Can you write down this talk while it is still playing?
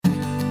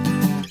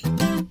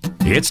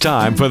It's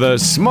time for the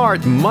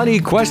Smart Money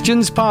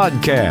Questions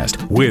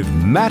Podcast with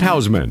Matt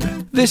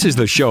Hausman. This is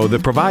the show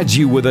that provides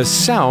you with a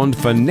sound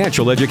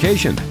financial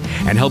education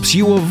and helps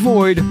you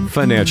avoid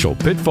financial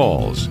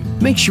pitfalls.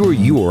 Make sure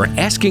you are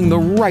asking the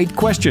right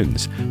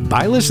questions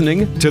by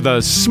listening to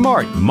the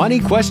Smart Money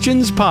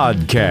Questions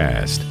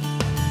Podcast.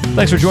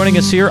 Thanks for joining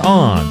us here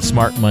on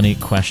Smart Money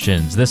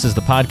Questions. This is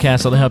the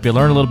podcast that'll help you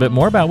learn a little bit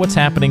more about what's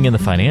happening in the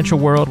financial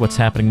world, what's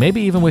happening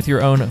maybe even with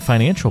your own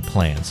financial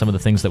plan. Some of the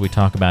things that we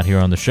talk about here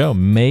on the show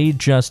may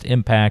just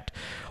impact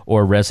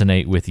or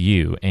resonate with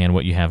you and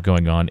what you have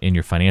going on in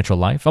your financial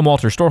life. I'm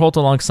Walter Storholt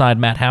alongside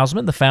Matt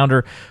Hausman, the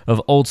founder of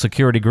Old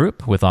Security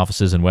Group with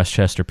offices in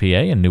Westchester, PA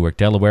and Newark,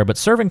 Delaware, but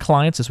serving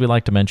clients, as we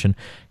like to mention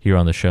here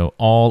on the show,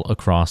 all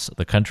across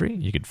the country.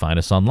 You can find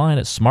us online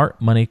at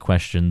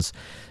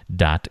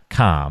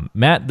smartmoneyquestions.com.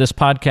 Matt, this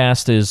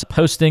podcast is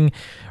posting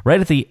right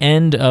at the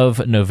end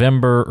of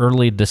November,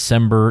 early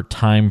December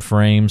time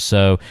frame.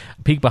 So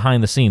peek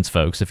behind the scenes,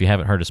 folks, if you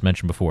haven't heard us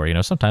mention before. You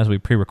know, sometimes we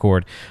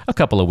pre-record a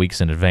couple of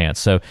weeks in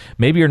advance. So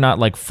maybe you're not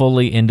like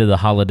fully into the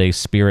holiday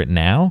spirit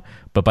now,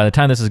 but by the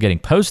time this is getting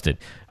posted,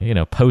 you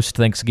know,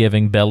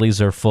 post-Thanksgiving,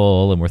 bellies are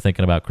full, and we're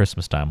thinking about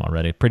Christmas time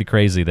already. Pretty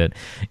crazy that,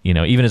 you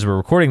know, even as we're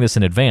recording this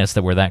in advance,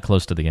 that we're that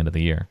close to the end of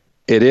the year.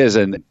 It is,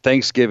 and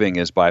Thanksgiving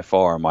is by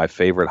far my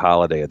favorite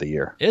holiday of the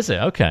year. Is it?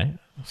 Okay.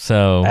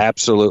 So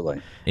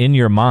absolutely. In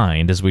your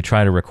mind, as we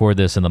try to record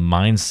this in the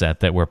mindset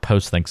that we're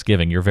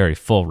post-Thanksgiving, you're very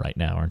full right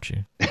now, aren't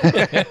you?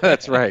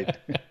 That's right.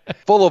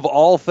 Full of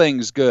all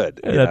things good.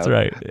 That's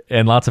right.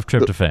 And lots of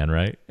tryptophan,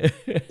 right?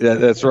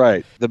 That's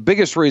right. The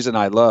biggest reason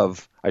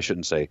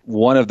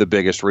one of the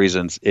biggest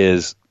reasons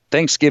is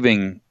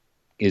Thanksgiving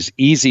is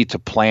easy to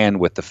plan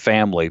with the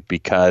family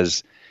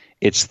because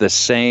it's the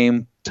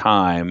same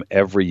time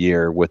every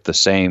year with the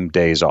same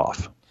days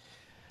off.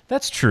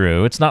 That's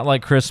true. It's not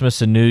like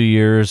Christmas and New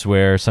Year's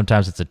where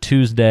sometimes it's a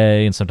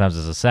Tuesday and sometimes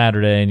it's a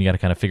Saturday and you got to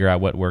kind of figure out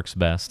what works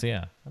best.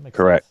 Yeah, that makes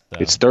correct.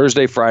 sense, it's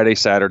Thursday, Friday,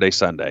 Saturday,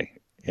 Sunday.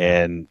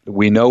 And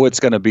we know it's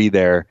going to be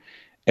there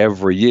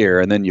every year.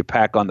 And then you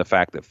pack on the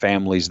fact that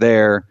family's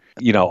there.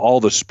 You know,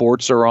 all the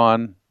sports are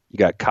on. You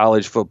got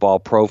college football,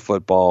 pro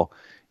football,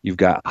 you've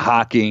got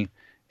hockey,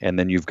 and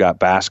then you've got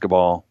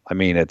basketball. I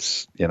mean,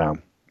 it's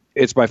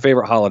my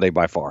favorite holiday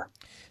by far.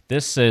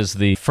 This is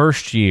the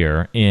first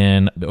year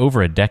in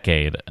over a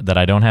decade that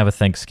I don't have a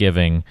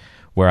Thanksgiving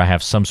where I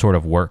have some sort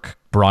of work,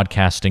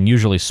 broadcasting,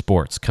 usually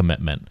sports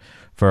commitment.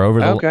 For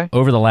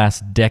over the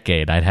last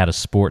decade, I'd had a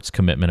sports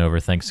commitment over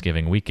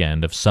Thanksgiving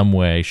weekend of some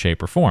way,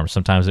 shape, or form.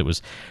 Sometimes it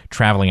was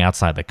traveling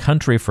outside the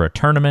country for a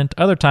tournament.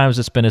 Other times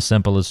it's been as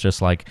simple as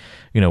just like,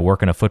 you know,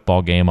 working a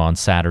football game on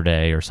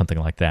Saturday or something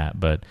like that.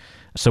 But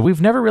so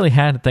we've never really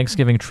had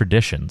Thanksgiving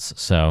traditions.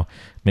 So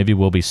maybe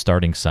we'll be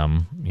starting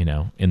some, you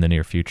know, in the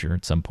near future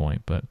at some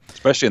point. But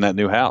especially in that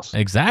new house.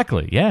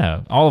 Exactly.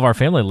 Yeah. All of our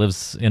family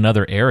lives in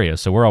other areas,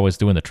 so we're always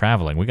doing the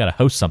traveling. We got to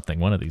host something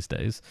one of these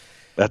days.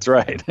 That's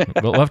right.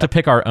 We'll have to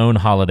pick our own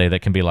holiday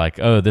that can be like,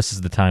 oh, this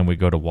is the time we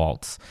go to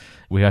Walt's.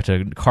 We have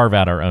to carve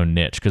out our own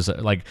niche because,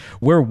 like,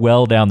 we're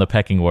well down the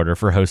pecking order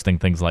for hosting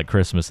things like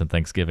Christmas and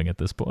Thanksgiving at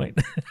this point.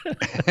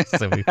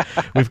 So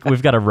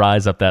we've got to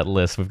rise up that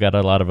list. We've got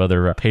a lot of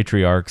other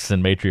patriarchs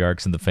and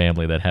matriarchs in the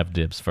family that have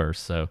dibs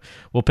first. So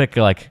we'll pick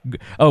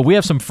we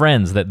have some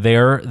friends that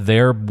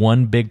their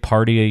one big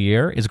party a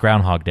year is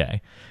Groundhog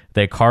Day.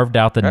 They carved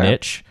out the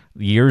niche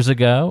years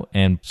ago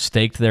and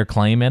staked their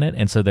claim in it,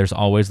 and so there's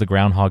always the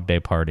Groundhog Day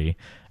party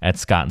at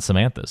Scott and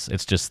Samantha's.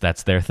 It's just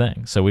that's their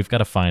thing. So we've got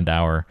to find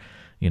our,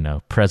 you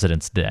know,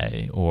 President's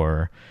Day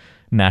or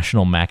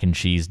National Mac and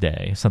Cheese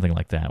Day, something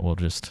like that.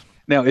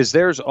 Now, is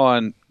theirs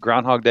on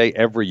Groundhog Day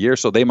every year?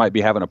 So they might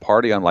be having a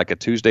party on like a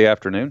Tuesday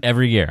afternoon?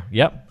 Every year.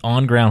 Yep.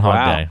 On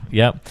Groundhog Day.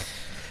 Yep.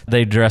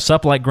 They dress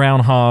up like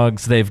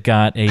groundhogs. They've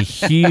got a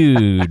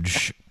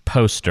huge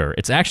poster.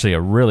 It's actually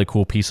a really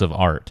cool piece of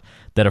art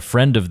that a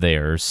friend of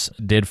theirs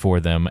did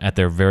for them at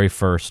their very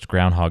first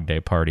Groundhog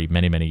Day party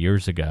many, many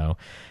years ago.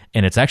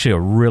 And it's actually a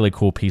really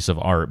cool piece of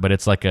art, but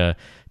it's like a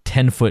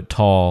 10-foot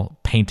tall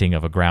painting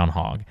of a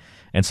groundhog.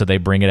 And so they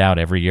bring it out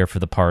every year for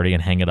the party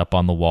and hang it up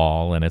on the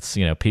wall. And it's,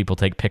 you know, people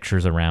take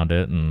pictures around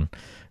it, and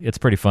it's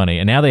pretty funny.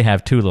 And now they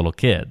have 2 little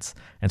kids.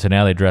 And so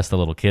now they dress the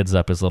little kids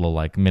up as little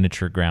like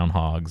miniature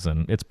groundhogs,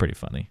 and it's pretty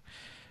funny.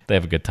 They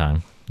have a good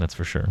time, that's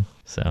for sure.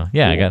 So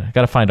yeah, I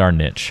got to find our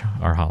niche,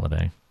 our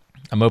holiday.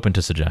 I'm open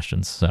to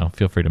suggestions, so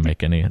feel free to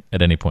make any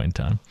at any point in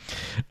time.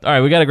 All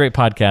right, we got a great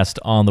podcast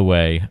on the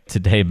way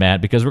today,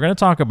 Matt, because we're going to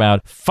talk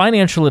about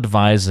financial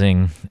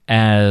advising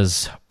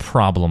as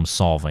problem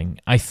solving.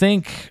 I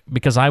think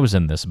because I was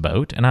in this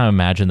boat, and I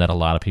imagine that a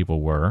lot of people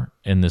were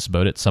in this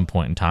boat at some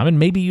point in time, and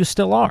maybe you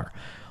still are.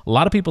 A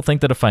lot of people think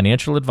that a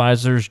financial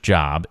advisor's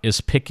job is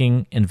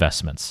picking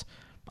investments.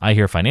 I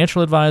hear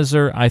financial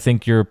advisor, I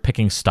think you're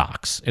picking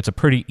stocks. It's a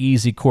pretty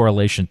easy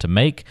correlation to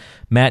make.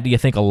 Matt, do you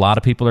think a lot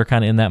of people are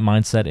kind of in that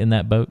mindset, in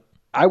that boat?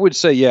 I would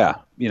say, yeah.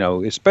 You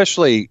know,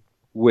 especially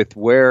with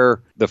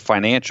where the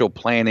financial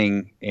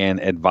planning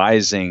and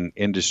advising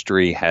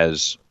industry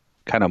has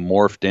kind of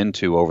morphed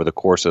into over the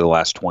course of the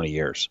last 20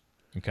 years.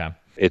 Okay.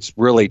 It's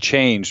really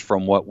changed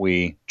from what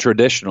we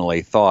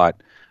traditionally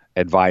thought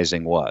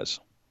advising was.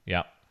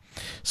 Yeah.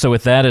 So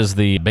with that as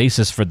the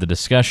basis for the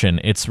discussion,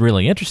 it's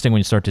really interesting when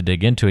you start to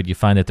dig into it. You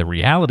find that the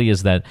reality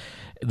is that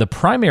the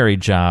primary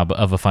job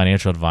of a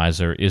financial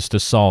advisor is to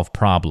solve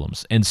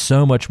problems, and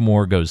so much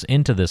more goes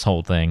into this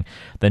whole thing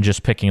than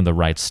just picking the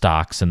right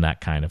stocks and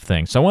that kind of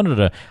thing. So I wanted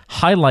to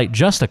highlight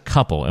just a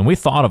couple, and we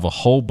thought of a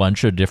whole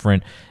bunch of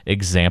different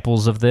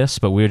examples of this,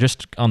 but we're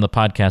just on the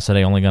podcast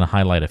today only going to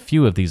highlight a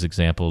few of these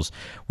examples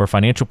where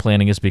financial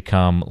planning has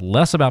become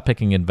less about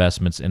picking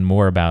investments and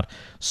more about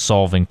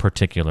solving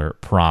particular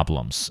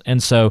problems.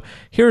 And so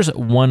here's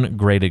one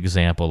great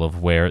example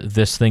of where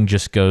this thing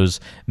just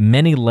goes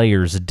many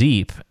layers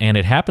deep, and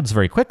it happens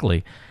very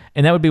quickly.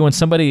 And that would be when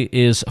somebody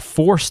is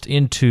forced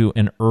into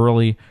an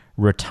early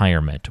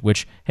retirement,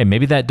 which, hey,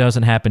 maybe that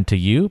doesn't happen to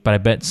you, but I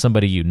bet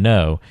somebody you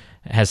know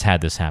has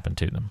had this happen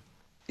to them.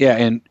 Yeah,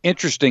 and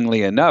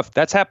interestingly enough,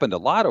 that's happened a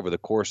lot over the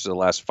course of the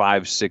last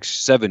 5, 6,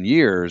 7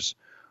 years.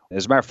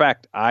 As a matter of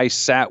fact, I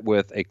sat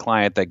with a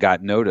client that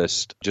got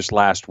noticed just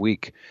last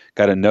week,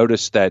 got a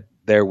notice that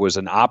there was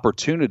an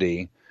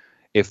opportunity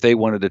if they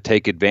wanted to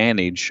take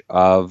advantage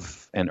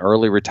of an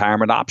early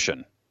retirement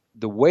option.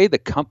 The way the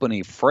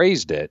company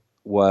phrased it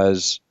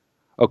was,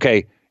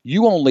 okay,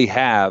 you only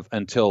have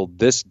until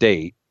this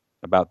date,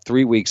 about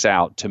 3 weeks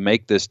out, to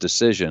make this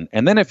decision.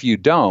 And then if you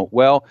don't,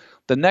 well,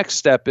 the next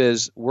step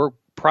is we're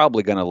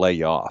probably going to lay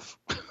you off.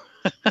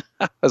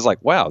 I was like,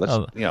 wow, that's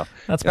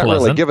that's not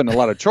pleasant. really given a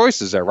lot of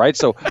choices there, right?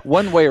 So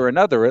one way or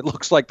another, it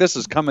looks like this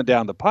is coming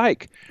down the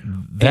pike.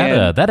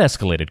 That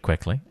escalated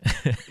quickly.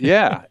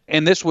 Yeah,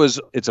 and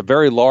it's a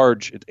very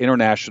large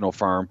international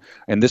firm,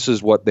 and this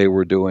is what they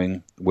were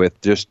doing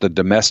with just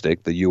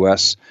the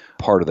U.S.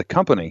 part of the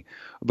company.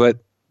 But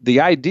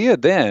the idea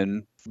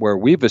then, where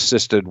we've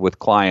assisted with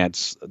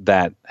clients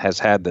that has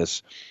had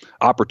this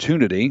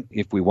opportunity,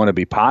 if we want to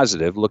be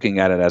positive, looking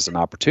at it as an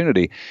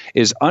opportunity,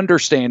 is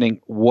understanding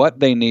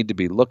what they need to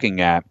be looking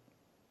at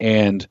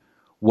and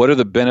what are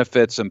the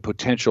benefits and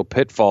potential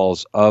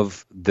pitfalls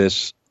of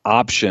this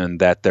option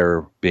that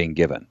they're being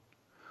given.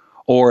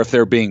 Or if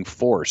they're being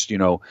forced.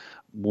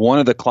 One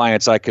of the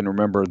clients I can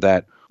remember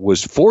that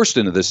was forced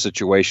into this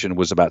situation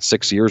was about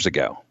 6 years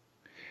ago.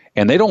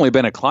 And they'd only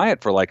been a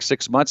client for like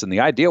 6 months. And the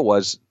idea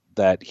was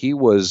that he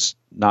was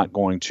not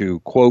going to,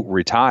 quote,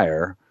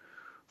 retire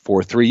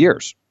for 3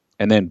 years.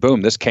 And then,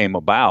 boom, this came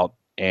about,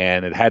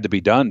 and it had to be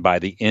done by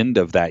the end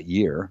of that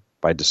year,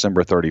 by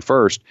December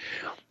 31st.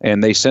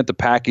 And they sent the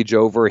package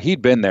over.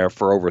 He'd been there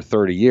for over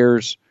 30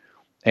 years.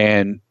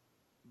 And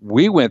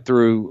we went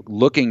through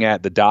looking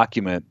at the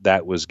document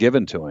that was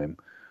given to him.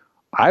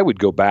 I would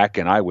go back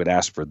and I would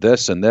ask for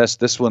this and this.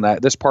 This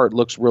part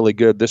looks really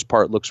good. This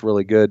part looks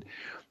really good.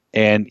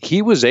 And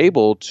he was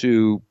able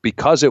to,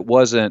 because it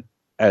wasn't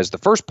as the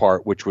first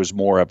part, which was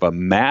more of a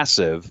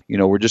massive,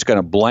 we're just going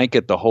to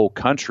blanket the whole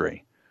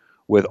country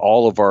with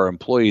all of our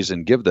employees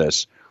and give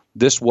this.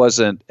 This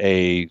wasn't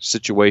a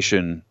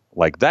situation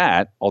like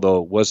that,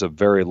 although it was a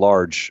very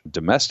large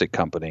domestic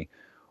company.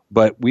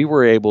 But we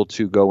were able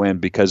to go in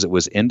because it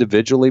was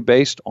individually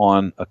based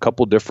on a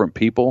couple different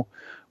people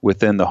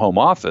within the home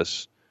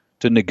office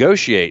to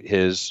negotiate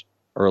his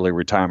early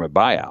retirement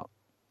buyout.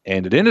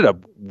 And it ended up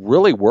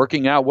really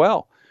working out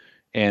well.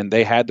 And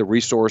they had the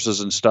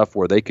resources and stuff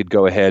where they could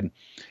go ahead.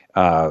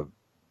 The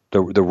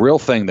real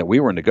thing that we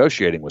were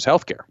negotiating was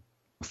healthcare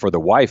for the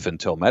wife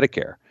until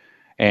Medicare.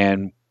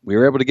 And we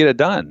were able to get it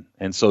done.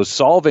 And so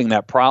solving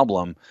that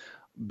problem,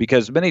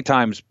 because many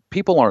times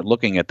people aren't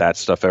looking at that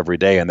stuff every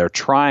day and they're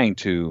trying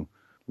to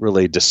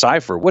really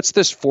decipher, what's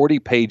this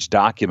 40-page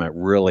document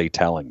really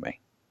telling me,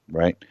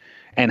 right?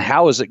 And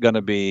how is it going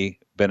to be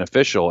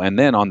beneficial? And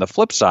then on the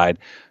flip side,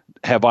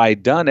 have I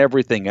done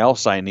everything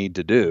else I need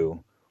to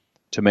do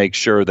to make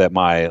sure that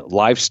my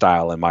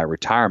lifestyle and my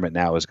retirement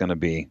now is going to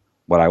be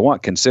what I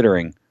want,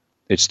 considering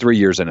it's 3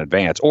 years in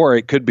advance, or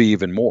it could be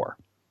even more.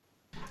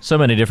 So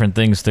many different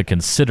things to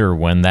consider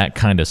when that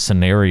kind of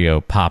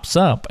scenario pops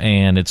up,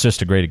 and it's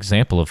just a great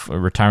example of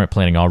retirement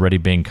planning already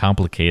being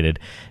complicated.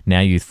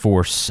 Now you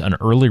force an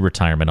early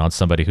retirement on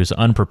somebody who's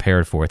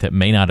unprepared for it, that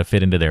may not have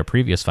fit into their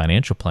previous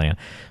financial plan.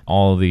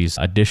 All of these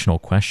additional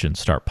questions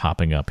start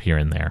popping up here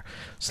and there.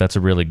 So that's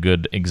a really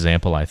good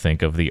example, I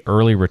think, of the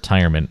early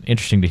retirement.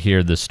 Interesting to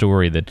hear the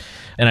story that,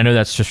 and I know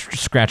that's just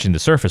scratching the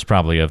surface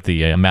probably of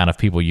the amount of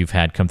people you've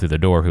had come through the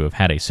door who have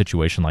had a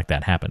situation like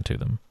that happen to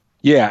them.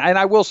 Yeah, and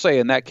I will say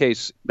in that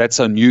case, that's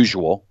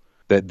unusual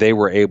that they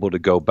were able to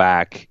go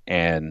back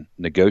and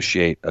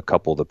negotiate a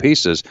couple of the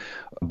pieces.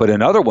 But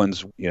in other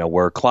ones,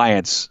 where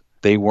clients,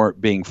 they weren't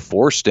being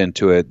forced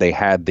into it, they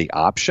had the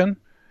option,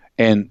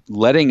 and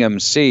letting them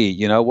see,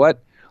 you know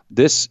what,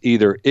 this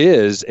either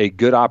is a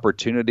good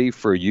opportunity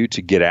for you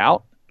to get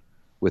out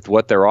with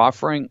what they're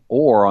offering,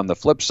 or on the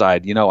flip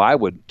side, I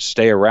would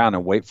stay around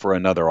and wait for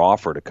another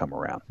offer to come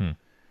around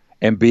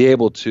and be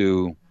able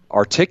to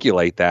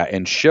articulate that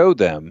and show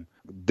them,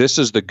 this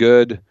is the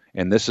good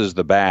and this is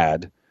the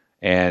bad,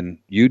 and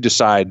you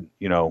decide,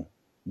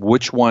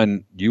 which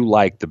one you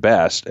like the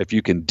best, if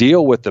you can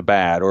deal with the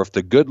bad, or if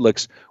the good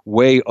looks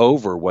way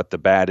over what the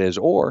bad is,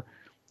 or,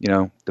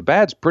 the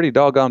bad's pretty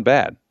doggone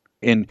bad.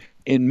 In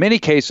many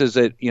cases,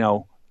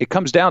 it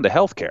comes down to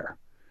healthcare,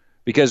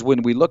 because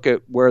when we look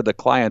at where the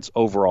client's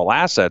overall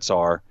assets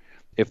are,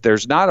 if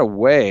there's not a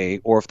way,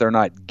 or if they're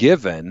not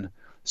given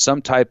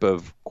some type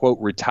of,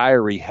 quote,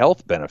 retiree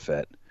health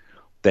benefit,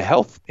 the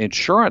health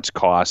insurance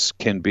costs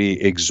can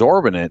be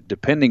exorbitant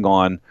depending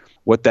on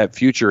what that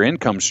future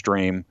income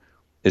stream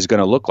is going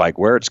to look like,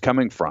 where it's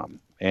coming from,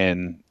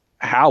 and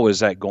how is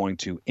that going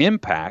to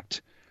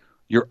impact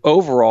your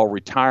overall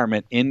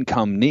retirement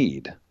income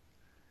need.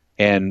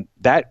 And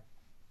that,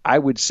 I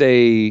would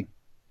say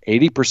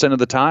 80% of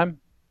the time,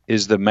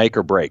 is the make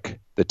or break,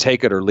 the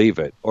take it or leave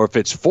it. Or if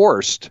it's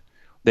forced,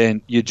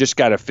 then you just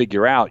got to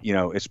figure out,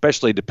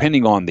 especially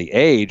depending on the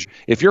age.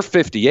 If you're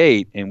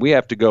 58 and we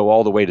have to go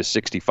all the way to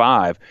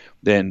 65,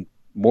 then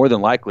more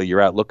than likely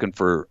you're out looking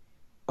for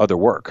other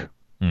work,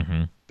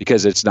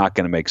 because it's not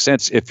going to make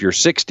sense. If you're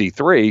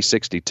 63,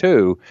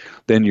 62,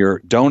 then your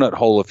donut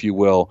hole, if you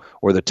will,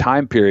 or the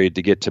time period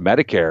to get to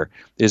Medicare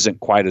isn't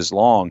quite as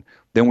long.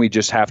 Then we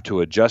just have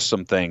to adjust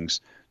some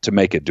things to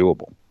make it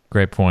doable.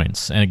 Great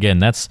points. And again,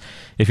 that's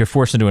if you're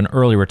forced into an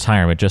early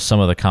retirement, just some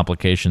of the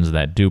complications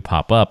that do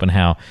pop up, and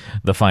how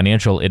the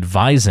financial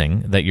advising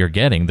that you're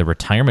getting, the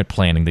retirement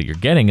planning that you're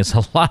getting, is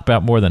a lot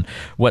about more than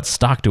what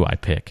stock do I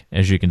pick.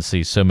 As you can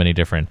see, so many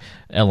different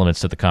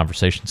elements to the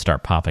conversation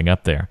start popping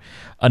up there.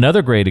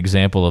 Another great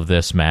example of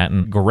this, Matt,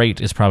 and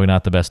great is probably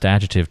not the best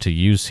adjective to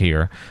use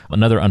here.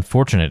 Another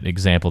unfortunate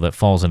example that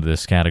falls into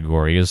this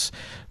category is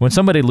when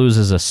somebody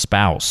loses a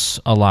spouse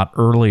a lot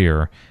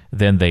earlier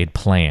than they'd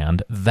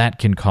planned. That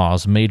can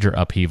cause major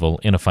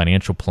upheaval in a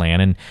financial plan.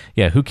 And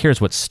yeah, who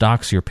cares what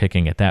stocks you're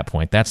picking at that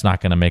point? That's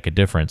not going to make a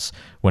difference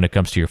when it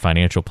comes to your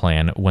financial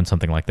plan when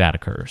something like that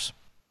occurs.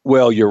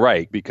 Well, you're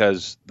right,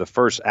 because the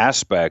first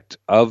aspect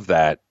of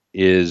that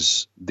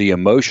is the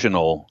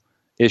emotional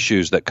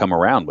issues that come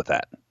around with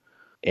that.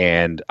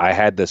 And I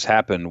had this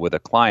happen with a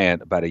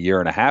client about 1.5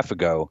 years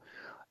ago.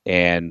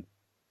 And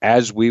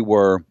as we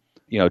were,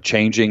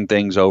 changing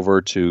things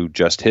over to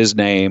just his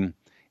name,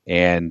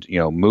 and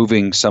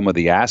moving some of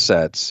the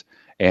assets,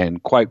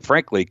 and quite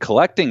frankly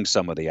collecting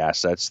some of the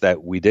assets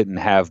that we didn't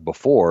have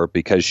before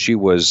because she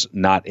was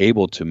not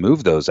able to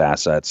move those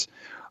assets,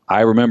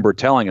 I remember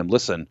telling him,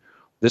 listen,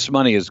 this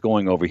money is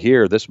going over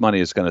here. This money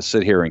is going to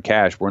sit here in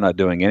cash. We're not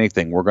doing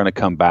anything. We're going to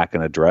come back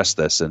and address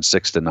this in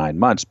 6 to 9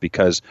 months,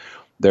 because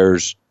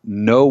there's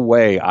no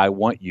way I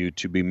want you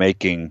to be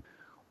making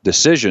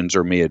decisions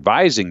or me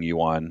advising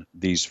you on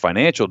these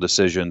financial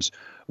decisions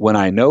when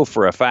I know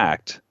for a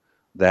fact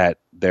that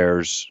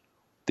there's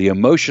the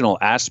emotional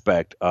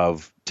aspect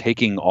of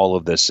taking all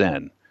of this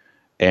in.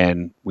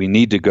 And we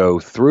need to go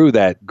through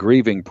that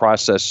grieving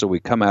process so we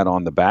come out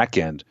on the back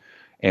end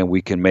and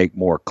we can make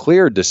more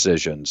clear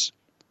decisions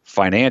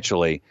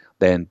financially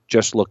than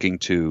just looking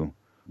to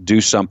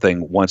do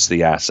something once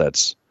the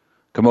assets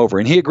come over.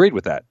 And he agreed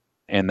with that.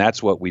 And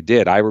that's what we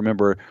did. I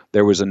remember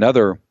there was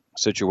another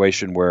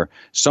situation where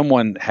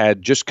someone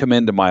had just come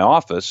into my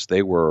office.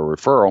 They were a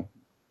referral.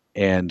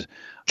 And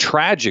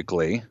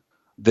tragically,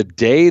 the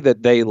day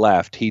that they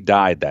left, he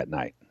died that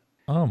night.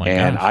 Oh my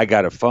And gosh. I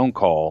got a phone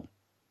call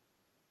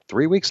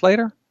 3 weeks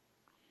later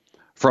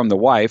from the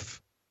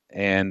wife,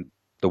 and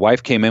the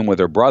wife came in with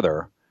her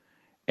brother.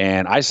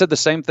 And I said the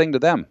same thing to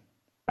them.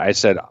 I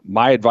said,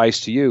 my advice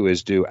to you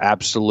is do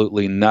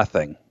absolutely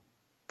nothing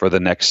for the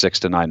next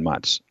 6 to 9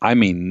 months. I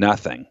mean,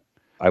 nothing.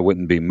 I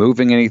wouldn't be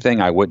moving anything.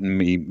 I wouldn't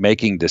be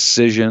making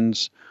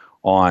decisions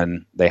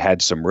on, they had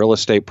some real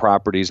estate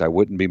properties. I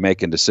wouldn't be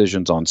making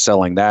decisions on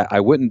selling that. I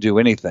wouldn't do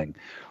anything.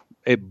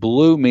 It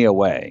blew me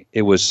away.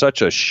 It was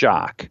such a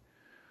shock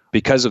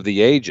because of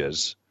the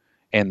ages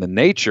and the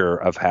nature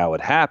of how it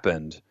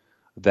happened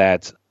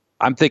that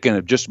I'm thinking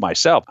of just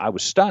myself. I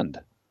was stunned.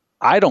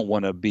 I don't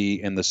want to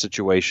be in the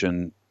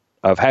situation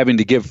of having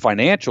to give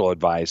financial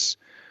advice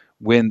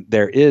when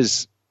there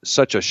is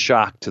such a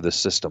shock to the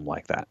system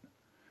like that.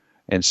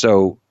 And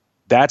so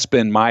that's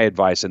been my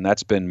advice, and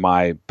that's been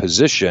my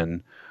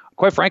position.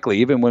 Quite frankly,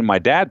 even when my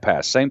dad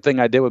passed, same thing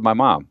I did with my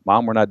mom.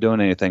 Mom, we're not doing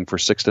anything for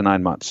 6 to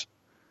 9 months.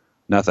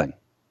 Nothing.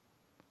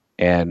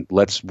 And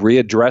let's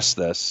readdress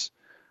this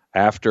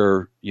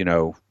after,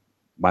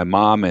 my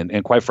mom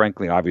and quite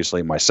frankly,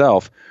 obviously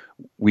myself,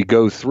 we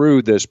go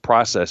through this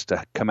process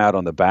to come out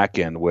on the back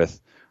end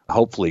with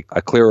hopefully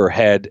a clearer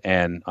head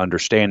and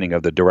understanding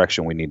of the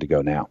direction we need to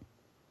go now.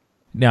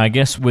 Now, I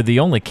guess with the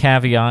only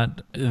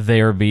caveat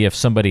there be if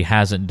somebody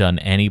hasn't done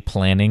any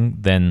planning,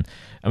 then,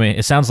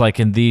 it sounds like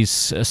in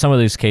some of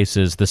these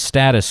cases, the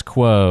status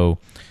quo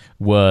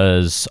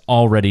was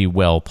already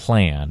well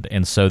planned.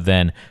 And so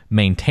then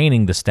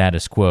maintaining the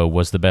status quo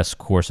was the best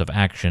course of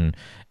action,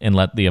 and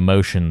let the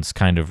emotions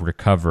kind of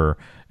recover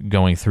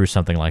going through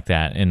something like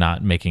that and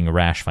not making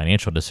rash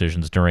financial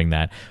decisions during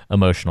that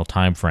emotional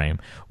time frame.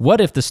 What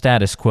if the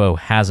status quo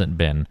hasn't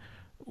been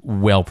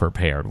well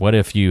prepared? What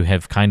if you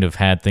have kind of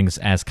had things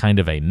as kind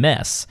of a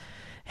mess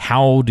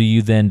how do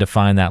you then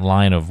define that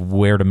line of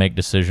where to make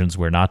decisions,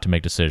 where not to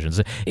make decisions?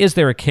 Is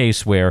there a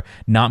case where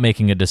not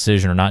making a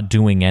decision or not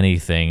doing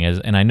anything,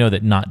 and I know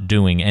that not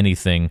doing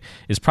anything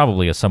is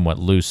probably a somewhat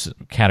loose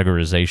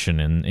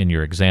categorization in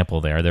your example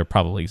there. There are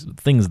probably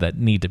things that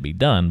need to be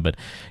done, but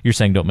you're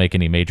saying don't make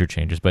any major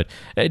changes. But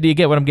do you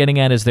get what I'm getting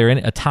at? Is there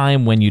a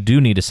time when you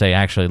do need to say,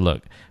 actually,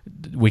 look,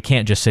 we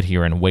can't just sit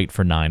here and wait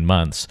for 9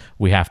 months.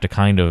 We have to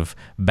kind of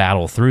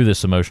battle through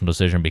this emotional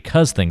decision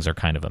because things are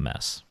kind of a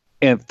mess.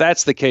 And if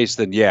that's the case,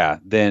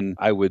 then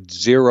I would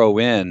zero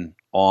in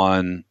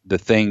on the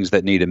things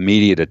that need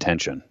immediate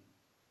attention.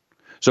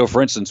 So,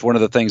 for instance, one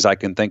of the things I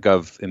can think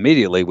of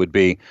immediately would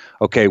be,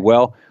 okay,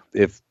 well,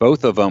 if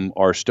both of them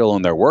are still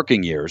in their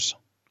working years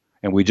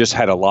and we just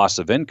had a loss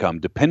of income,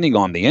 depending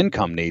on the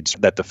income needs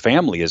that the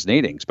family is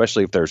needing,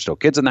 especially if there's still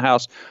kids in the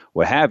house,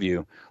 what have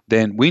you,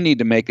 then we need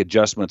to make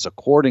adjustments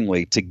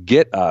accordingly to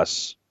get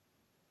us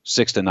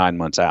 6 to 9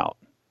 months out.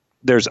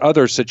 There's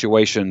other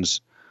situations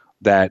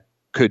that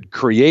could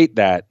create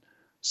that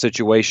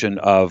situation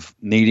of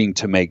needing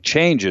to make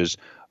changes,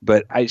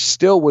 but I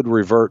still would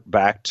revert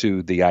back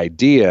to the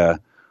idea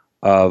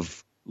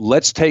of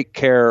let's take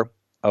care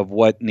of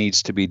what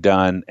needs to be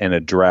done and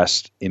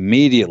addressed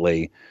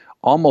immediately,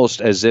 almost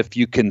as if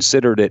you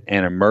considered it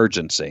an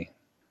emergency.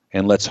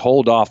 And let's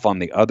hold off on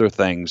the other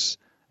things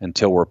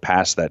until we're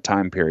past that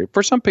time period.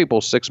 For some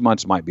people, 6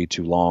 months might be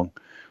too long,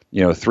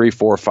 3,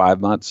 4,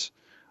 5 months.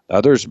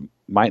 Others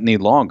might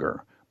need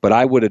longer. But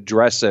I would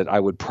address it, I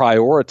would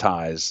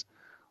prioritize.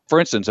 For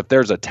instance, if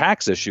there's a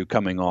tax issue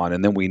coming on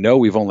and then we know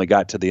we've only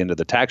got to the end of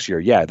the tax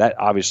year, that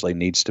obviously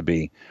needs to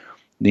be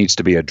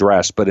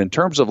addressed. But in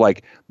terms of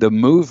like the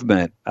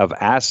movement of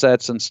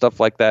assets and stuff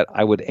like that,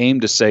 I would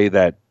aim to say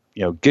that,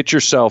 get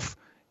yourself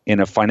in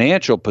a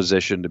financial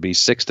position to be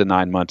 6 to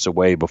 9 months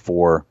away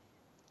before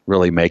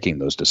really making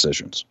those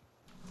decisions.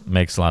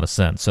 Makes a lot of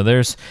sense. So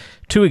there's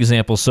 2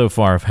 examples so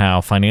far of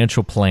how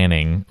financial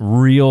planning,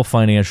 real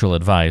financial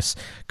advice,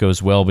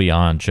 goes well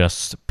beyond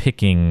just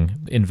picking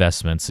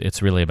investments.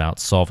 It's really about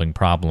solving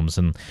problems,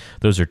 and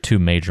those are 2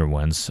 major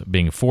ones: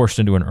 being forced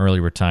into an early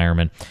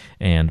retirement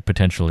and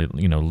potentially,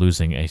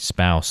 losing a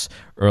spouse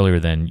earlier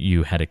than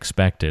you had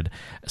expected.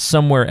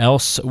 Somewhere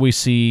else we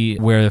see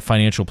where the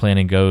financial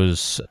planning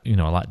goes, a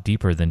lot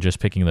deeper than just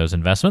picking those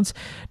investments.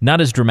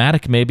 Not as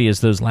dramatic maybe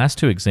as those last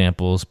 2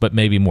 examples, but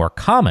maybe more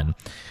common,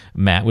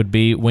 Matt, would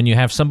be when you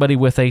have somebody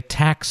with a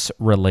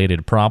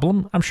tax-related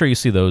problem. I'm sure you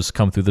see those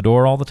come through the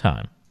door all the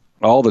time.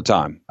 All the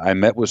time. I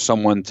met with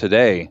someone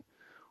today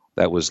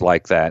that was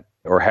like that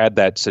or had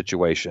that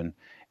situation.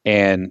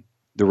 And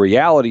the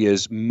reality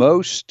is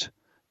most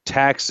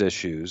tax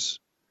issues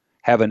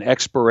have an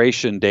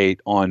expiration date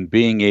on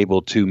being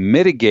able to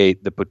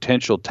mitigate the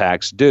potential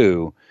tax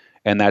due,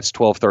 and that's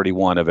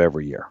 12/31 of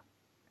every year.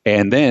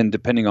 And then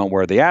depending on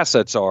where the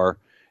assets are,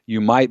 you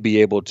might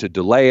be able to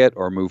delay it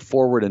or move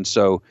forward. And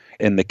so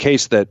in the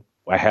case that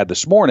I had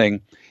this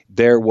morning,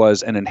 there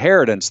was an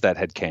inheritance that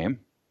had came.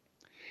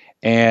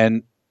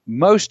 And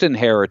most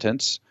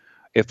inheritance,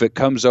 if it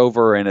comes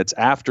over and it's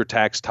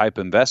after-tax type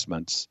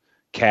investments,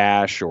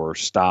 cash or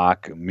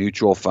stock,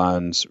 mutual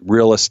funds,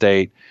 real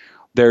estate,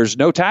 there's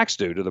no tax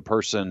due to the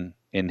person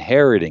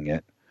inheriting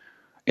it.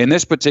 In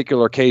this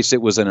particular case,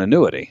 it was an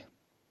annuity.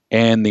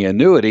 And the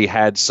annuity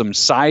had some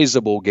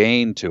sizable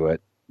gain to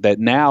it that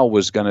now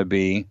was going to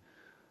be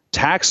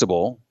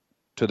taxable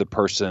to the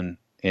person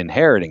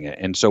inheriting it.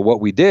 And so what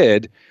we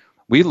did,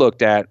 we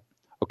looked at,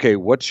 okay,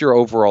 what's your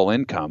overall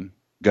income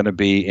going to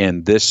be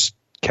in this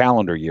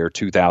calendar year,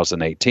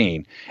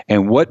 2018?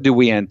 And what do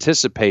we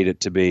anticipate it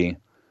to be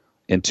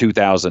in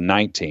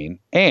 2019?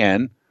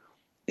 And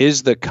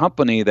is the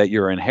company that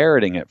you're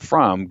inheriting it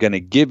from going to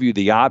give you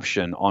the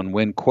option on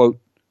when, quote,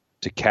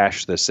 to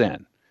cash this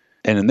in?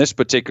 And in this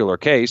particular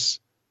case,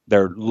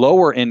 their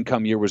lower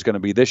income year was going to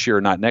be this year,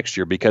 not next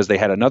year, because they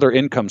had another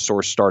income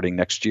source starting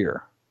next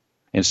year.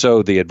 And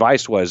so the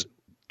advice was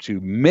to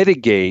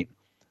mitigate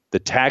the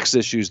tax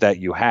issues that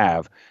you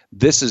have.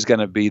 This is going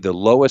to be the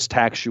lowest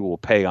tax you will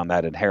pay on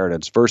that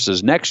inheritance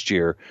versus next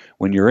year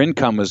when your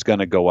income is going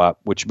to go up,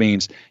 which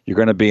means you're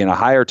going to be in a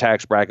higher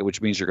tax bracket,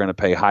 which means you're going to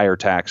pay higher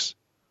tax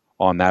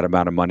on that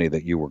amount of money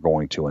that you were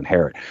going to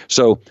inherit.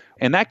 So,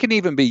 and that can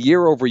even be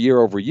year over year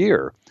over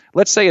year.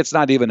 Let's say it's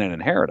not even an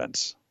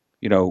inheritance.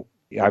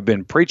 I've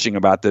been preaching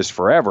about this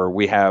forever.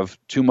 We have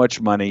too much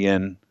money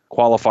in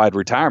qualified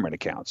retirement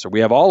accounts. So we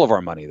have all of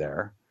our money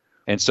there.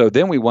 And so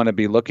then we want to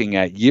be looking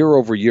at year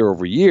over year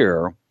over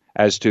year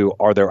as to,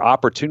 are there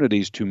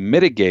opportunities to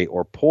mitigate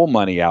or pull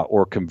money out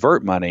or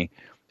convert money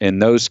in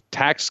those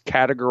tax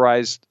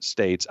categorized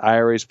states,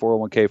 IRAs,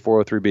 401k,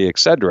 403b, et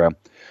cetera,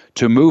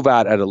 to move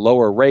out at a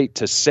lower rate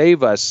to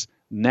save us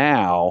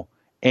now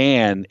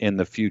and in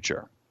the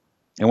future.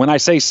 And when I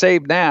say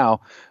save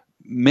now,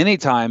 many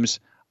times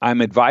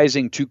I'm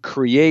advising to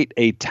create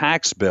a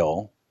tax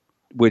bill,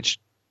 which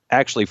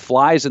actually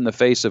flies in the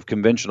face of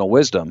conventional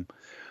wisdom.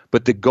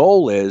 But the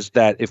goal is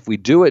that if we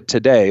do it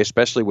today,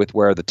 especially with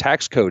where the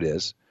tax code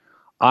is,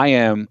 I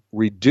am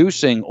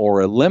reducing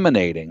or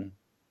eliminating,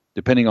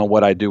 depending on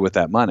what I do with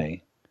that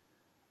money,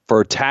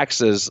 for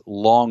taxes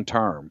long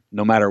term,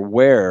 no matter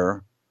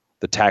where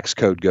the tax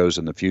code goes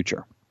in the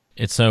future.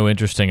 It's so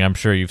interesting. I'm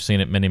sure you've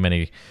seen it many,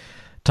 many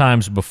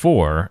times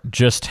before,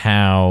 just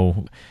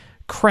how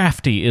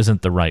crafty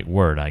isn't the right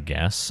word, I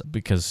guess,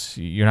 because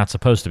you're not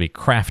supposed to be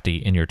crafty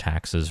in your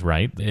taxes,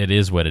 right? It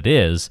is what it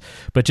is,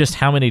 but just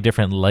how many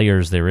different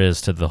layers there is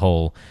to the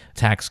whole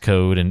tax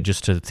code and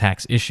just to the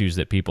tax issues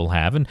that people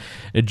have, and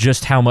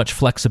just how much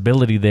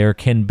flexibility there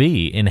can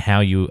be in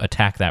how you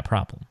attack that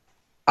problem.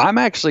 I'm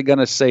actually going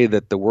to say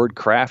that the word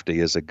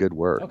crafty is a good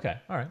word. Okay,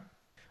 all right.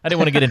 I didn't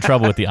want to get in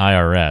trouble with the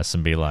IRS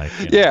and be like,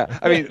 Yeah,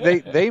 I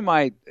mean, they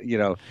might,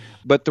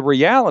 but the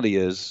reality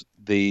is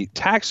the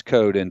tax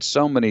code in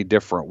so many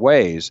different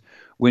ways,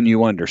 when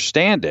you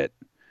understand it,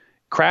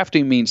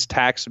 crafty means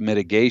tax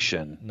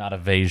mitigation. Not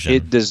evasion.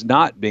 It does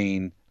not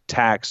mean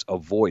tax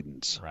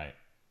avoidance. Right.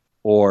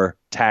 Or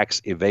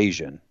tax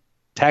evasion.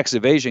 Tax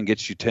evasion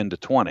gets you 10 to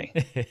 20.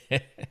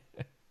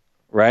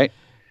 Right?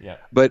 Yeah.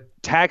 But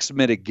tax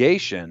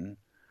mitigation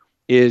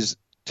is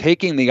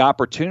taking the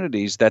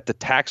opportunities that the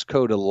tax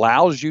code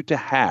allows you to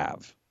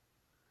have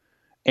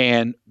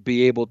and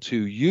be able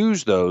to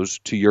use those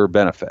to your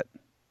benefit.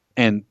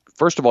 And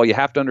first of all, you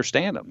have to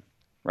understand them,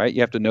 right?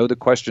 You have to know the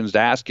questions to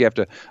ask. You have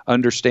to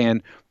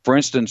understand, for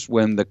instance,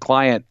 when the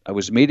client I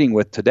was meeting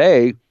with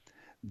today,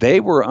 they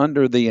were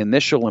under the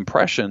initial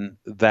impression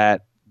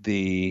that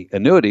the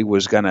annuity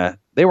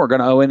they weren't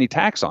going to owe any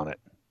tax on it.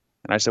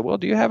 And I said, well,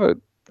 do you have a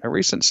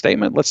recent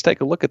statement? Let's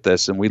take a look at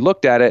this. And we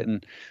looked at it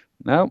and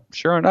no,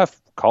 sure enough,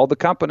 called the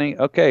company.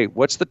 Okay,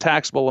 what's the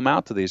taxable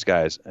amount to these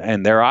guys?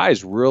 And their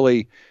eyes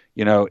really,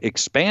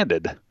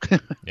 expanded. Yeah.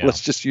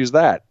 Let's just use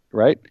that,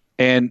 right?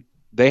 And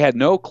they had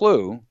no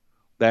clue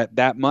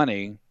that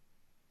money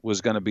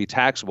was going to be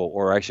taxable,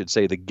 or I should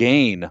say the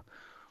gain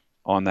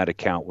on that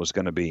account was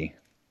going to be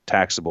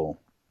taxable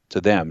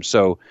to them.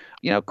 So,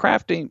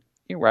 crafting,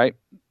 you're right,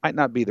 might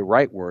not be the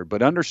right word,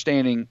 but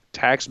understanding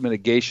tax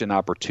mitigation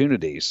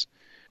opportunities,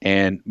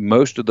 and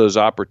most of those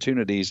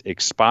opportunities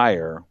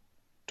expire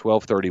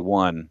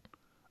 12/31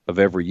 of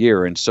every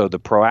year. And so the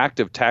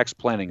proactive tax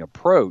planning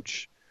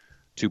approach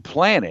to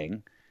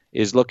planning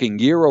is looking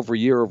year over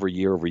year over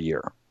year over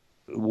year.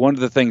 One of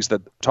the things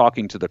that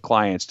talking to the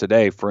clients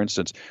today, for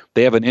instance,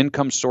 they have an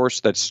income source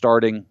that's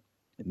starting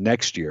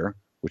next year,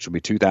 which will be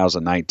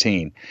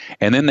 2019,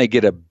 and then they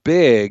get a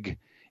big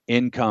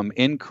income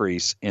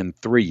increase in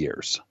 3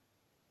 years.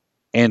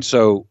 And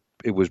so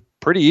it was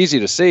pretty easy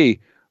to see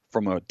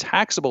from a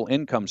taxable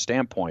income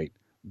standpoint,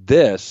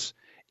 this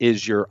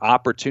is your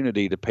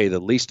opportunity to pay the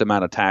least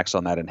amount of tax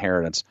on that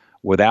inheritance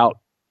without,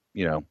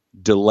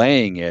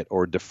 delaying it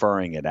or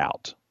deferring it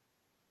out.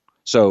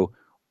 So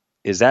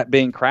is that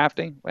being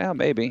crafty? Well,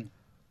 maybe.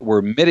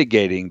 We're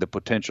mitigating the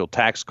potential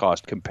tax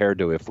cost compared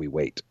to if we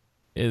wait.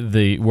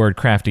 The word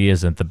crafty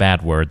isn't the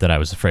bad word that I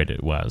was afraid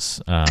it was.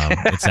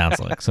 It sounds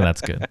like. So that's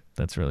good.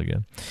 That's really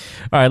good.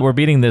 All right. We're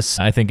beating this,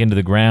 I think, into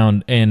the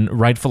ground, and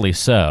rightfully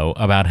so,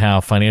 about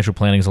how financial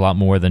planning is a lot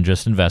more than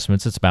just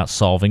investments. It's about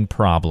solving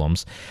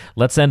problems.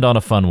 Let's end on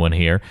a fun one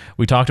here.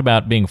 We talked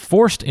about being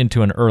forced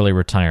into an early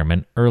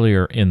retirement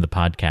earlier in the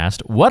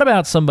podcast. What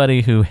about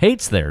somebody who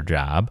hates their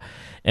job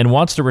and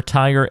wants to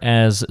retire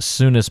as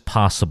soon as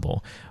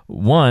possible?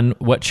 One,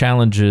 what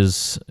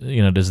challenges,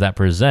 does that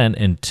present?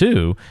 And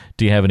two,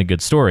 do you have any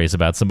good stories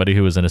about somebody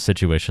who was in a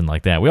situation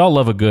like that? We all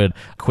love a good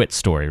quit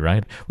story,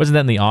 right? Wasn't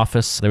that in The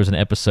Office? There was an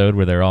episode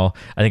where I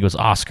think it was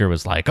Oscar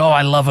was like, oh,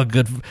 I love a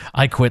good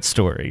I quit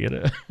story.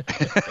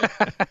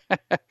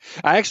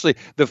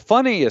 The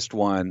funniest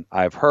one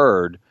I've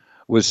heard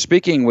was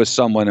speaking with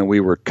someone, and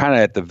we were kind of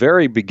at the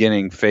very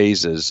beginning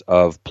phases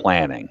of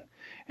planning.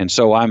 And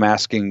so I'm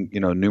asking,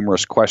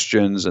 numerous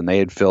questions, and they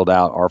had filled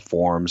out our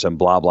forms and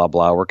blah, blah,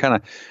 blah.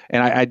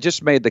 I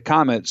just made the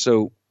comment,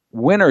 so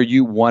when are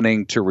you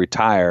wanting to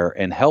retire,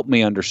 and help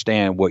me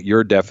understand what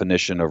your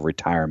definition of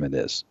retirement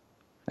is?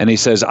 And he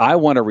says, I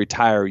want to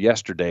retire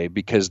yesterday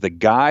because the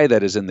guy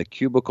that is in the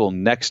cubicle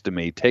next to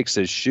me takes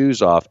his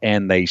shoes off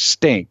and they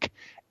stink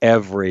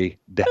every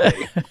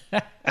day.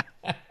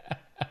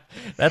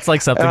 That's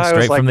like something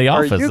straight from The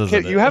Office, isn't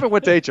it? You haven't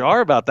went to HR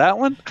about that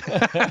one?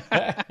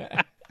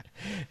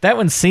 That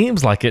one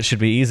seems like it should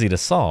be easy to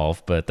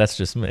solve, but that's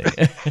just me.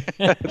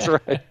 That's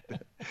right.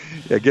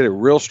 Yeah, get a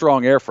real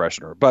strong air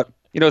freshener. But,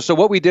 so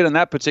what we did in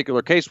that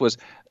particular case was,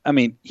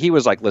 he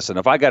was like, listen,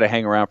 if I got to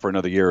hang around for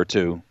another year or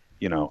two,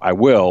 I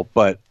will.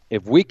 But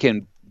if we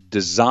can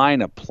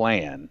design a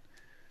plan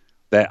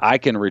that I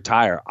can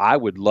retire, I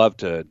would love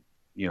to,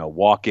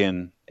 walk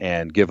in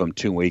and give them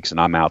 2 weeks and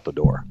I'm out the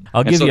door.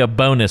 I'll give you a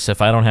bonus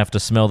if I don't have to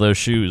smell those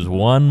shoes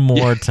one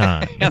more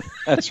time.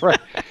 That's right.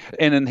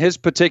 And in his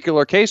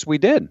particular case, we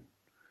did.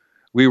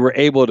 We were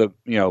able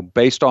to,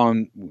 based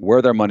on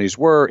where their monies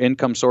were,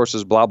 income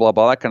sources, blah, blah,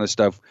 blah, that kind of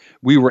stuff,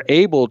 we were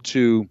able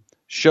to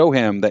show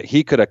him that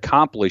he could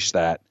accomplish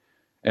that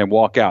and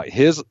walk out.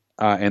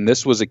 And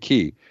this was a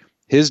key,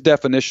 his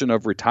definition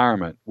of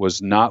retirement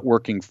was not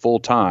working full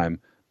time,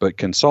 but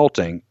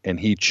consulting, and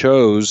he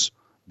chose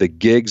the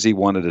gigs he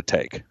wanted to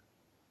take.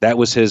 That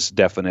was his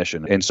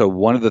definition. And so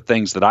one of the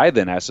things that I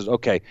then asked is,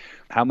 okay,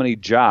 how many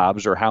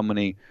jobs or how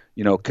many,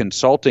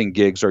 consulting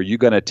gigs are you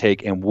going to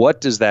take, and what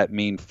does that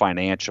mean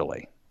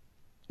financially?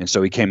 And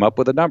so he came up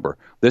with a number.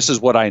 This is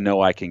what I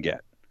know I can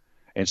get.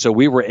 And so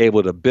we were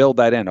able to build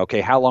that in.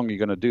 Okay, how long are you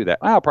going to do that?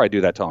 I'll probably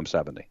do that till I'm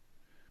 70.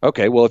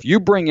 Okay, well, if you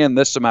bring in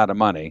this amount of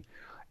money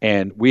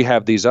and we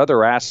have these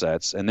other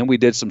assets, and then we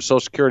did some Social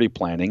Security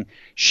planning,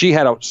 she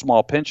had a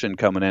small pension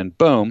coming in,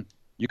 boom,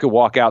 you could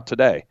walk out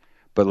today.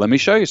 But let me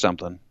show you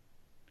something.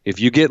 If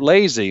you get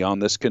lazy on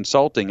this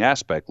consulting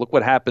aspect, look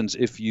what happens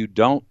if you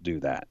don't do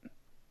that.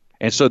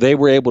 And so they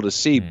were able to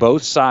see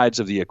both sides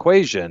of the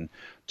equation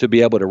to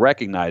be able to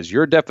recognize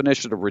your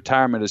definition of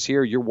retirement is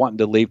here. You're wanting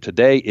to leave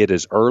today. It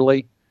is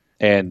early.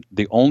 And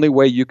the only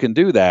way you can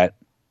do that,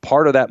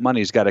 part of that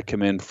money's got to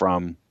come in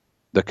from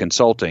the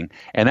consulting.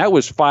 And that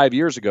was 5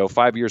 years ago.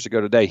 5 years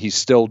ago today, he's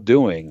still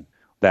doing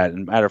that.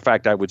 And matter of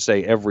fact, I would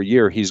say every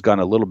year he's gone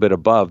a little bit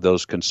above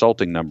those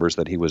consulting numbers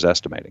that he was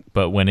estimating.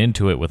 But went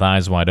into it with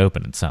eyes wide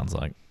open, it sounds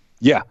like.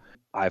 Yeah.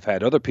 I've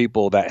had other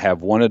people that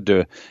have wanted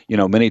to,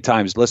 many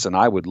times, listen,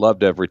 I would love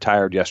to have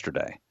retired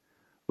yesterday.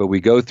 But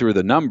we go through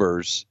the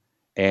numbers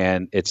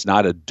and it's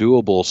not a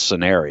doable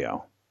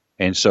scenario.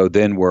 And so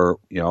then we're,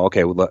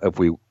 okay, well, if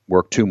we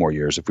work 2 more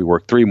years, if we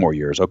work 3 more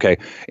years, okay.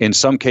 In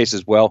some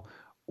cases, well,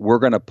 we're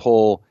going to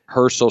pull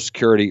her Social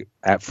Security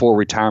for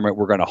retirement.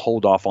 We're going to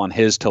hold off on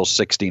his till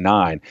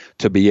 69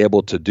 to be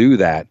able to do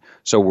that.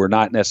 So we're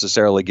not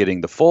necessarily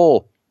getting the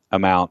full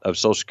amount of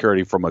Social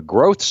Security from a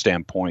growth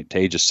standpoint to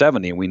age of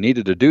 70. And we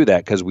needed to do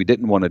that because we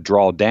didn't want to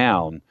draw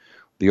down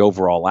the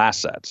overall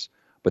assets.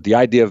 But the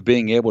idea of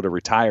being able to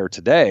retire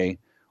today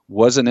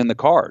wasn't in the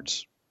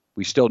cards.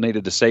 We still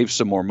needed to save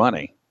some more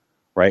money,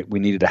 right? We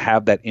needed to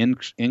have that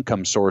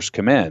income source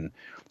come in.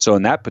 So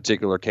in that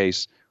particular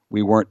case,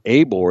 we weren't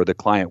able, or the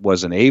client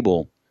wasn't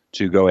able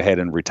to go ahead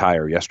and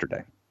retire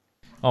yesterday.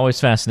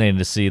 Always fascinating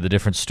to see the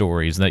different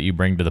stories that you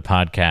bring to the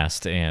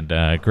podcast,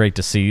 and great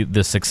to see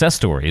the success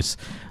stories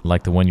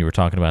like the one you were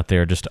talking about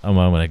there just a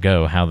moment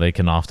ago, how they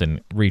can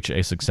often reach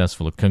a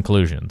successful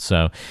conclusion.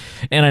 So,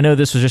 and I know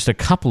this was just a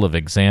couple of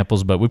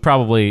examples, but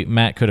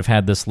Matt could have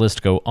had this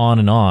list go on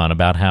and on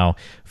about how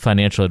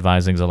financial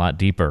advising is a lot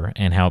deeper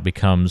and how it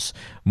becomes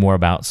more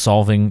about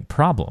solving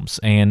problems.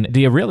 And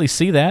do you really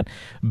see that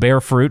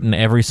bear fruit in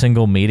every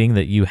single meeting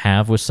that you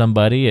have with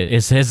somebody?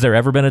 Has there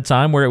ever been a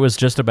time where it was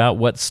just about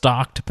what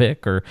stock to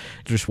pick or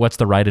just what's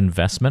the right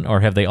investment,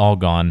 or have they all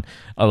gone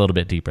a little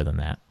bit deeper than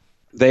that?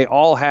 They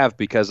all have,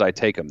 because I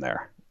take them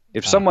there.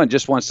 If someone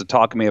just wants to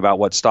talk to me about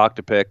what stock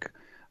to pick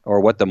or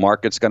what the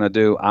market's going to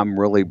do, I'm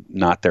really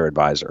not their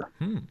advisor,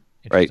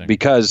 right?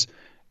 Because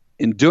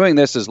in doing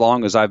this as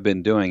long as I've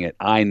been doing it,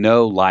 I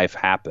know life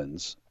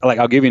happens. Like,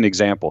 I'll give you an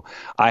example.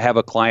 I have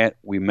a client,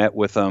 we met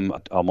with them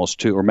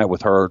met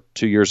with her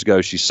 2 years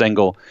ago. She's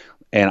single.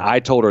 And I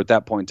told her at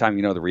that point in time,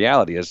 the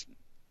reality is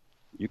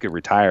you could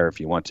retire if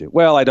you want to.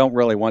 Well, I don't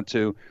really want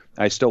to.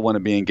 I still want to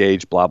be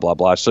engaged, blah, blah,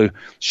 blah. So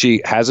she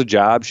has a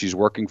job. She's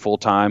working full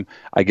time.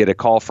 I get a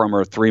call from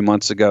her 3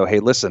 months ago. Hey,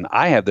 listen,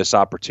 I have this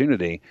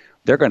opportunity.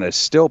 They're going to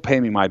still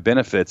pay me my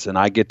benefits, and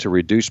I get to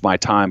reduce my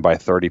time by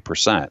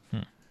 30%.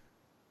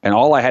 And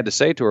all I had to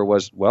say to her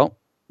was, well,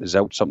 is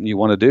that something you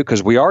want to do?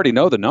 Because we already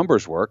know the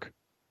numbers work.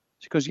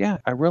 She goes, yeah,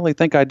 I really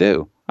think I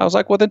do. I was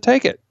like, well, then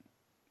take it,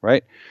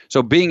 right?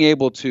 So being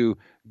able to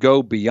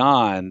go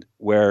beyond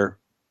where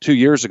 2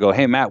 years ago,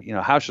 hey, Matt,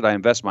 how should I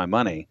invest my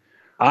money?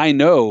 I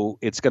know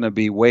it's going to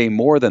be way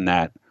more than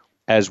that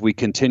as we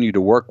continue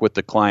to work with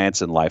the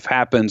clients and life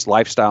happens,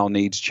 lifestyle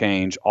needs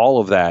change, all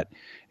of that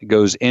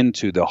goes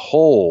into the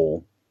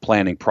whole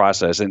planning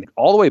process. And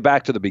all the way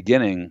back to the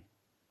beginning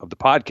of the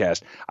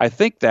podcast, I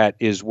think that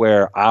is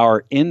where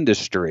our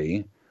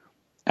industry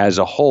as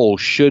a whole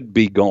should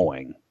be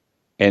going.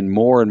 And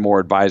more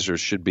advisors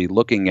should be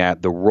looking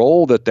at the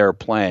role that they're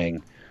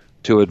playing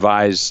to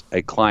advise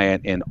a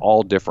client in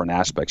all different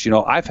aspects.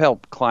 I've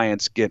helped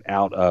clients get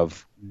out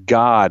of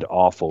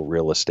god-awful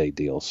real estate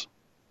deals.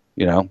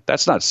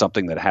 That's not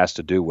something that has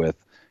to do with,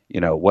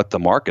 what the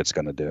market's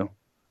going to do.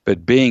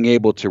 But being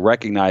able to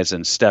recognize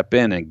and step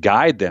in and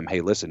guide them,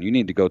 hey, listen, you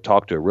need to go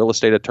talk to a real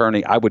estate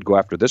attorney. I would go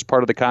after this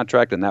part of the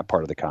contract and that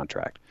part of the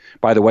contract.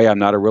 By the way, I'm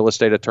not a real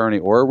estate attorney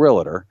or a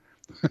realtor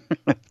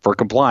for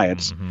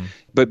compliance.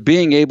 But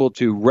being able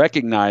to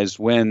recognize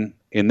when,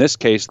 in this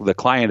case, the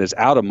client is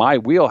out of my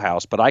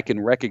wheelhouse, but I can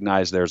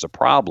recognize there's a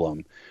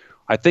problem.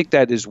 I think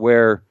that is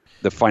where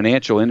the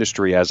financial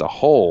industry as a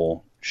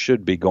whole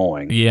should be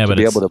going. Yeah, but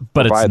it's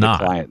not.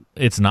 Client.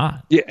 It's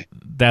not. Yeah.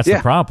 That's the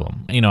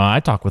problem. I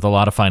talk with a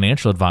lot of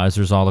financial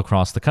advisors all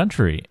across the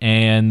country,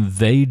 and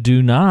they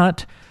do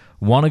not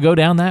want to go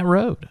down that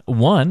road.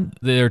 One,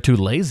 they're too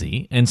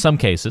lazy. In some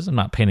cases, I'm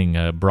not painting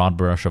a broad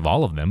brush of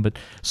all of them, but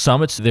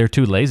some they're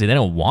too lazy. They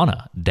don't want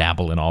to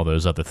dabble in all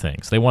those other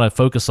things. They want to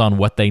focus on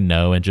what they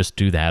know and just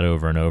do that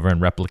over and over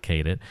and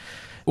replicate it.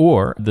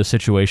 Or the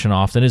situation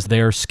often is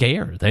they're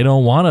scared. They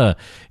don't want to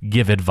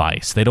give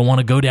advice. They don't want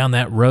to go down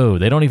that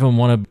road. They don't even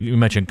want to, you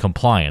mentioned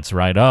compliance,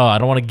 right? Oh, I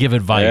don't want to give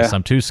advice. Yeah.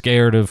 I'm too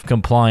scared of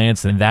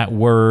compliance and that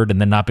word and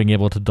then not being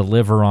able to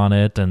deliver on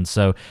it. And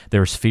so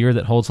there's fear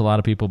that holds a lot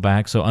of people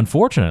back. So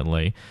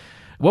unfortunately,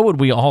 what would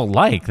we all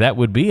like? That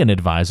would be an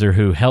advisor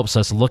who helps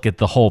us look at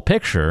the whole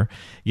picture,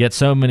 yet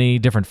so many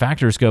different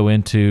factors go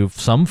into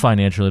some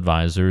financial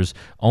advisors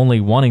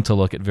only wanting to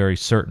look at very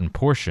certain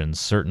portions,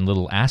 certain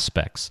little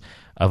aspects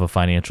of a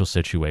financial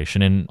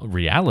situation. In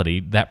reality,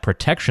 that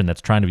protection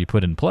that's trying to be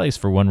put in place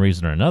for one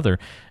reason or another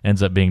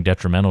ends up being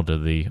detrimental to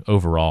the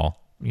overall,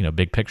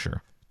 big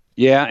picture.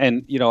 Yeah,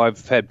 and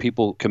I've had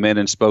people come in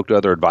and spoke to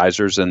other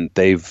advisors, and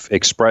they've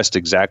expressed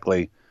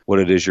exactly what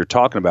it is you're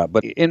talking about.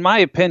 But in my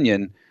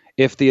opinion,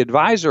 if the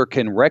advisor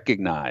can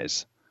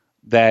recognize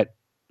that,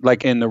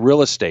 like in the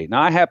real estate,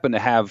 now I happen to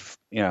have,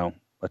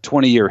 a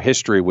 20-year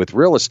history with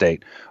real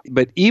estate,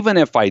 but even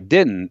if I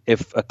didn't,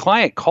 if a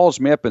client calls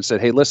me up and said,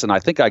 hey, listen, I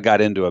think I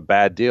got into a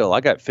bad deal. I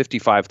got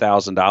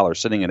 $55,000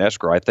 sitting in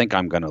escrow. I think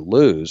I'm going to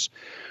lose.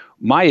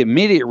 My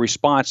immediate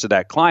response to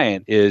that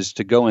client is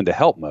to go into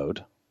help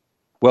mode.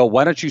 Well,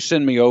 why don't you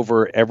send me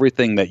over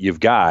everything that you've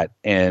got?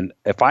 And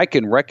if I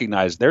can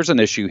recognize there's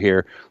an issue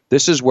here,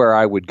 this is where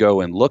I would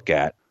go and look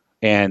at.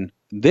 And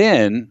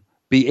then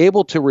be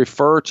able to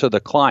refer to the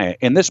client.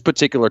 In this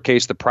particular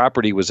case, the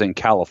property was in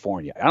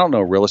California. I don't know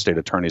real estate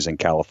attorneys in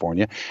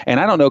California, and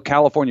I don't know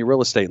California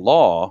real estate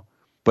law,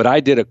 but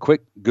I did a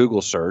quick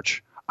Google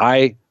search.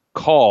 I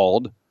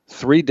called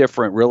 3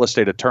 different real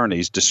estate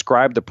attorneys,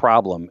 described the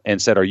problem,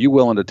 and said, are you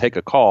willing to take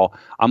a call?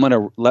 I'm going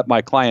to let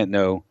my client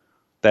know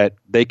that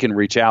they can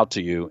reach out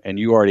to you, and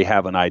you already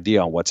have an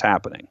idea on what's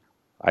happening.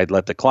 I'd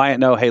let the client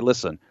know, hey,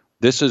 listen,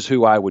 this is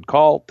who I would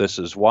call. This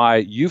is why.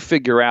 You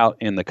figure out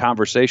in the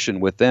conversation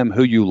with them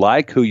who you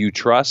like, who you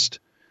trust,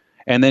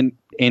 and then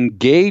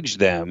engage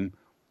them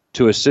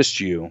to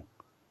assist you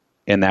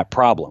in that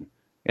problem.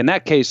 In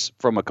that case,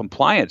 from a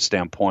compliance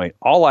standpoint,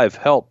 all I've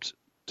helped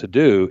to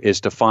do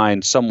is to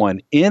find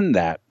someone in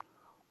that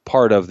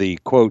part of the,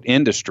 quote,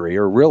 industry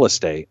or real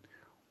estate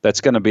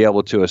that's going to be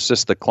able to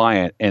assist the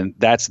client, and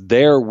that's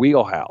their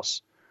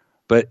wheelhouse.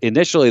 But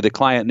initially, the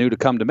client knew to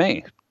come to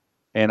me.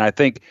 And I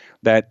think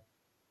that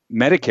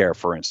Medicare,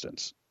 for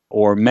instance,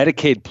 or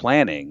Medicaid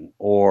planning,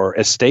 or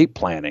estate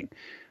planning,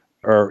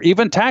 or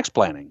even tax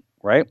planning,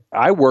 right?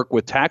 I work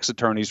with tax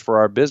attorneys for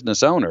our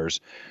business owners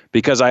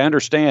because I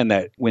understand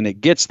that when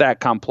it gets that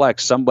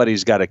complex,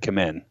 somebody's got to come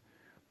in.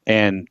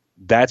 And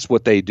that's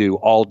what they do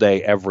all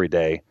day, every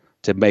day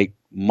to make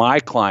my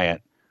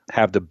client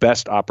have the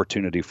best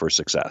opportunity for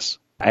success.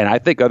 And I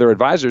think other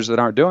advisors that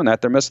aren't doing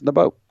that, they're missing the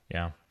boat.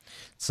 Yeah.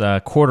 It's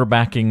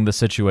quarterbacking the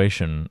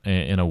situation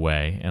in a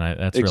way, and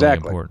that's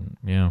exactly. Really important.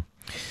 Yeah.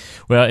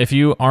 Well, if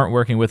you aren't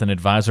working with an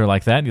advisor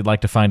like that, you'd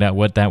like to find out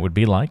what that would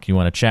be like, you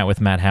want to chat with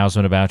Matt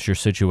Hausman about your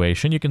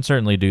situation, you can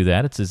certainly do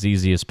that. It's as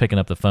easy as picking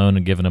up the phone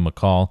and giving him a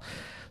call.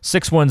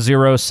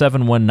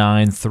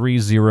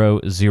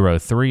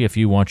 610-719-3003 if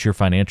you want your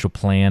financial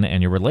plan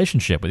and your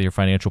relationship with your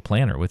financial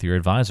planner, with your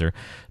advisor,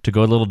 to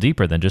go a little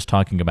deeper than just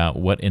talking about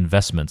what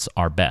investments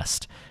are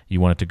best. You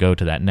want it to go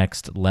to that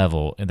next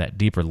level, that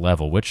deeper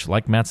level, which,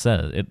 like Matt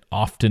said, it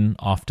often,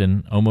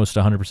 almost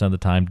 100% of the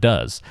time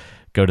does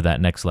go to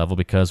that next level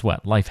because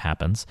what? Life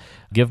happens.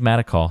 Give Matt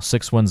a call,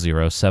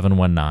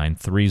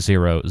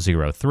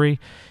 610-719-3003.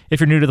 If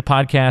you're new to the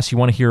podcast, you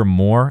want to hear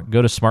more,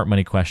 go to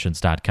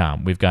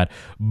smartmoneyquestions.com. We've got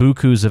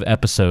bukus of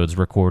episodes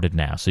recorded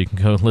now, so you can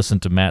go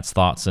listen to Matt's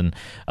thoughts and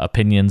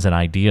opinions and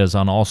ideas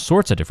on all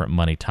sorts of different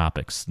money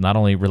topics, not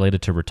only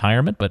related to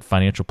retirement, but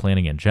financial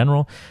planning in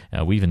general.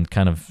 We even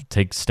kind of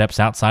take steps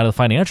outside of the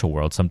financial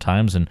world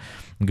sometimes and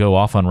go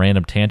off on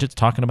random tangents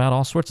talking about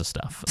all sorts of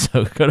stuff.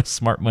 So go to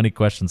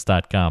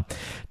smartmoneyquestions.com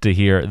to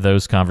hear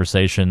those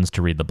conversations,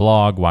 to read the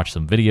blog, watch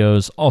some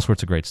videos, all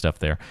sorts of great stuff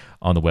there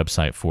on the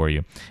website for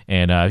you.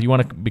 And if you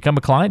want to become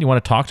a client, you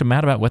want to talk to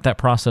Matt about what that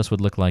process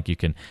would look like, you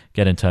can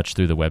get in touch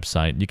through the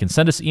website. You can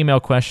send us email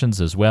questions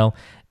as well.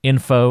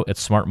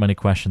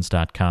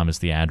 info@smartmoneyquestions.com is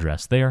the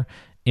address there.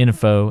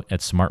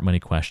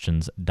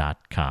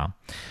 info@smartmoneyquestions.com.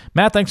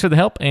 Matt, thanks for the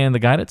help and the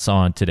guidance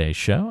on today's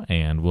show,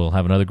 and we'll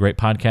have another great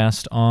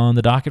podcast on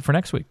the docket for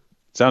next week.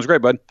 Sounds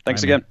great, bud.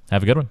 Thanks again.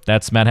 Have a good one.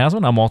 That's Matt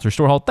Hausman. I'm Walter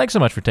Storholt. Thanks so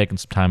much for taking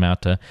some time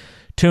out to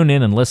tune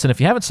in and listen.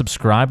 If you haven't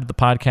subscribed to the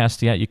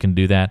podcast yet, you can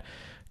do that.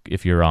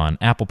 If you're on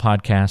Apple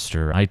Podcasts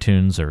or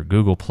iTunes or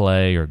Google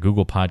Play or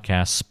Google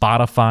Podcasts,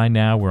 Spotify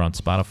now, we're on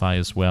Spotify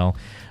as well,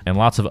 and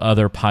lots of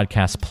other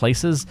podcast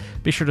places,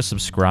 be sure to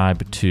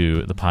subscribe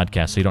to the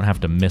podcast so you don't have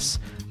to miss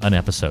an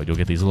episode. You'll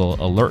get these little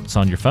alerts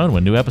on your phone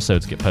when new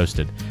episodes get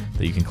posted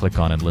that you can click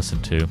on and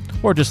listen to,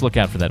 or just look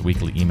out for that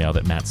weekly email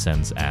that Matt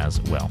sends as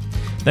well.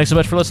 Thanks so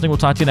much for listening. We'll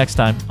talk to you next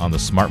time on the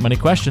Smart Money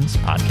Questions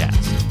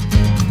podcast.